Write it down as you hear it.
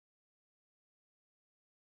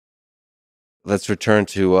let's return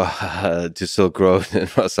to Silk Road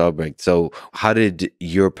and Russ Ulbricht. So, how did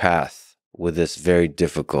your path with this very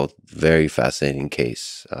difficult, very fascinating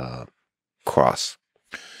case cross?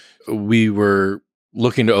 We were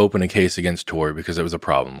looking to open a case against Tor because it was a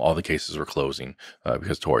problem. All the cases were closing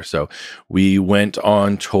because of Tor. So we went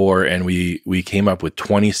on Tor and we came up with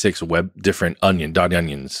 26 different dot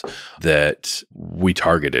onions that we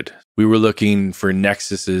targeted. We were looking for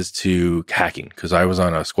nexuses to hacking because I was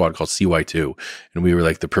on a squad called CY2, and we were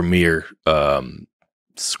like the premier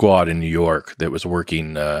squad in New York that was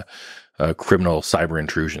working criminal cyber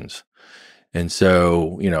intrusions. And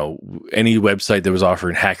so, any website that was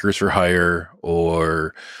offering hackers for hire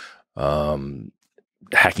or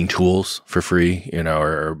hacking tools for free,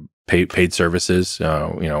 or paid services,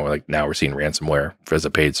 like now we're seeing ransomware as a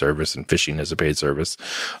paid service and phishing as a paid service.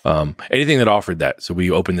 Anything that offered that. So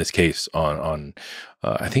we opened this case on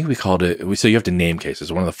I think we called it. So you have to name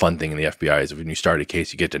cases. One of the fun thing in the FBI is when you start a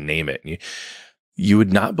case, you get to name it. And you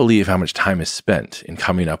would not believe how much time is spent in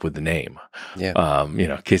coming up with the name. Yeah.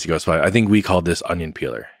 Casey goes by. I think we called this onion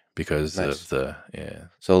peeler because Nice. of the, yeah.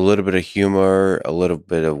 So, a little bit of humor, a little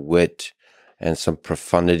bit of wit, and some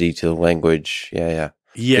profundity to the language. Yeah. Yeah.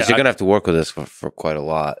 Because you're going to have to work with this for quite a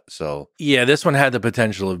lot. So, Yeah, this one had the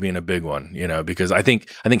potential of being a big one, because I think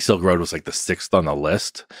Silk Road was like the 6th on the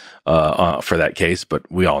list for that case, but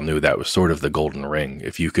we all knew that was sort of the golden ring.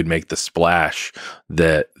 If you could make the splash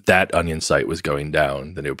that onion site was going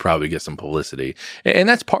down, then it would probably get some publicity. And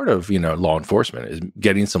that's part of, law enforcement is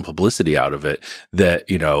getting some publicity out of it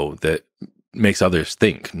that makes others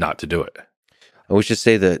think not to do it. and we should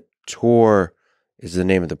say that Tor is the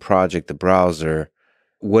name of the project, the browser.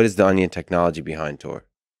 What is the onion technology behind Tor?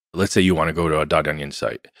 Let's say you want to go to a .onion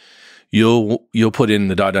site. You'll put in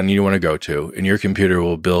the .onion you want to go to, and your computer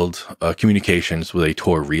will build communications with a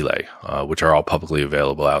Tor relay, which are all publicly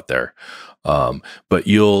available out there. But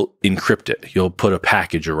you'll encrypt it. You'll put a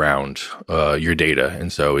package around your data,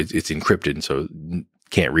 and so it's encrypted, and so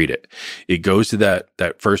can't read it. It goes to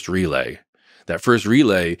that first relay. That first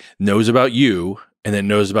relay knows about you, and then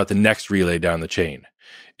knows about the next relay down the chain.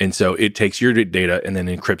 And so it takes your data and then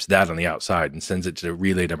encrypts that on the outside and sends it to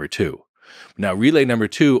relay number 2. Now, relay number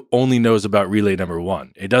 2 only knows about relay number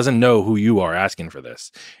 1. It doesn't know who you are asking for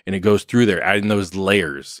this. And it goes through there, adding those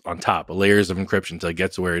layers on top, layers of encryption until it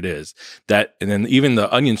gets to where it is. And then even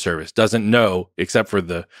the onion service doesn't know, except for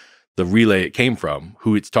the relay it came from,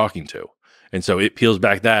 who it's talking to. And so it peels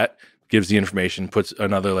back that, gives the information, puts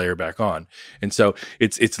another layer back on. And so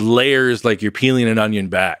it's layers, like you're peeling an onion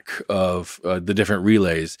back of the different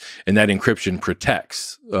relays, and that encryption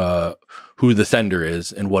protects who the sender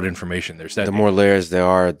is and what information they're sending. The more layers there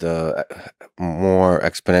are, the more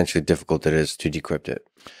exponentially difficult it is to decrypt it.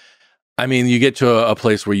 I mean, you get to a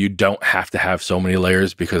place where you don't have to have so many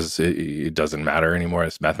layers because it doesn't matter anymore.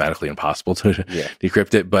 It's mathematically impossible to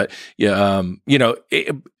decrypt it. But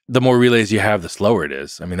the more relays you have, the slower it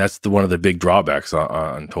is. I mean, that's one of the big drawbacks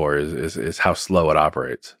on Tor is how slow it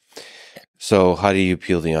operates. So how do you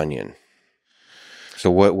peel the onion?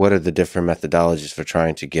 So what are the different methodologies for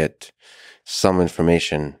trying to get some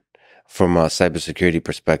information from a cybersecurity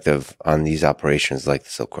perspective on these operations like the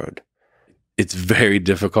Silk Road? It's very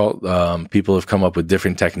difficult. People have come up with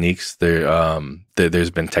different techniques.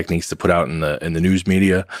 There's been techniques to put out in the news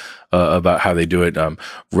media about how they do it,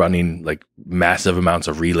 running like massive amounts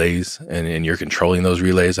of relays, and you're controlling those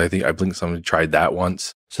relays. I think somebody tried that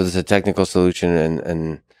once. So there's a technical solution,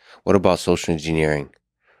 and what about social engineering?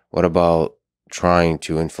 What about trying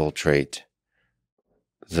to infiltrate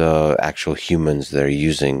the actual humans that are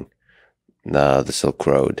using the Silk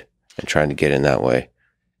Road and trying to get in that way?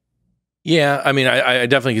 Yeah, I mean, I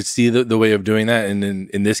definitely could see the way of doing that, and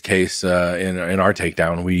in this case, in our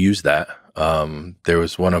takedown, we used that. There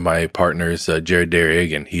was one of my partners, Jared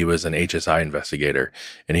Derrigan. He was an HSI investigator,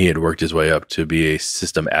 and he had worked his way up to be a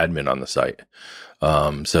system admin on the site.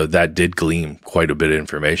 So that did glean quite a bit of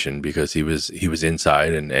information because he was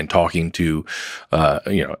inside and talking to,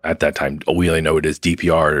 at that time, we only know it as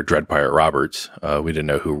DPR or Dread Pirate Roberts. We didn't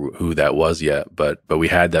know who that was yet, but we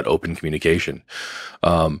had that open communication.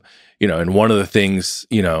 And one of the things,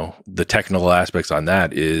 the technical aspects on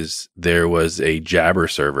that is there was a Jabber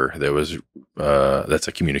server. There was, that's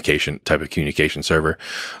a type of communication server,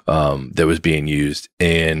 that was being used.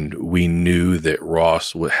 And we knew that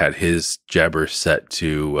Ross had his Jabber set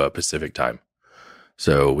to Pacific time.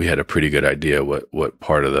 So we had a pretty good idea what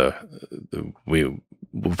part of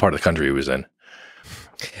what part of the country he was in.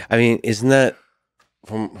 I mean, isn't that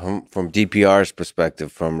from DPR's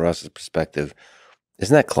perspective, from Russ's perspective,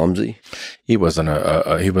 isn't that clumsy? He wasn't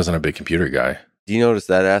a big computer guy. Do you notice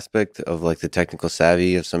that aspect of like the technical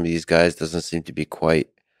savvy of some of these guys doesn't seem to be quite?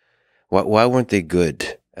 Why weren't they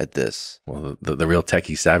good at this? Well, the real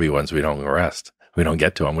techie savvy ones we don't arrest. We don't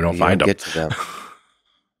get to them. We don't You find don't them. get to them.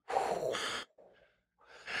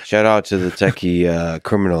 Shout out to the techie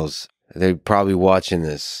criminals. They're probably watching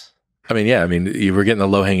this. I mean, yeah. I mean, you were getting the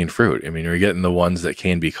low hanging fruit. I mean, you're getting the ones that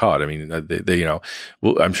can be caught. I mean, they you know,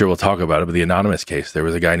 I'm sure we'll talk about it. But the Anonymous case, there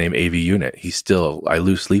was a guy named AV Unit. I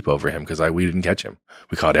lose sleep over him because we didn't catch him.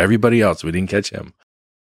 We caught everybody else. We didn't catch him.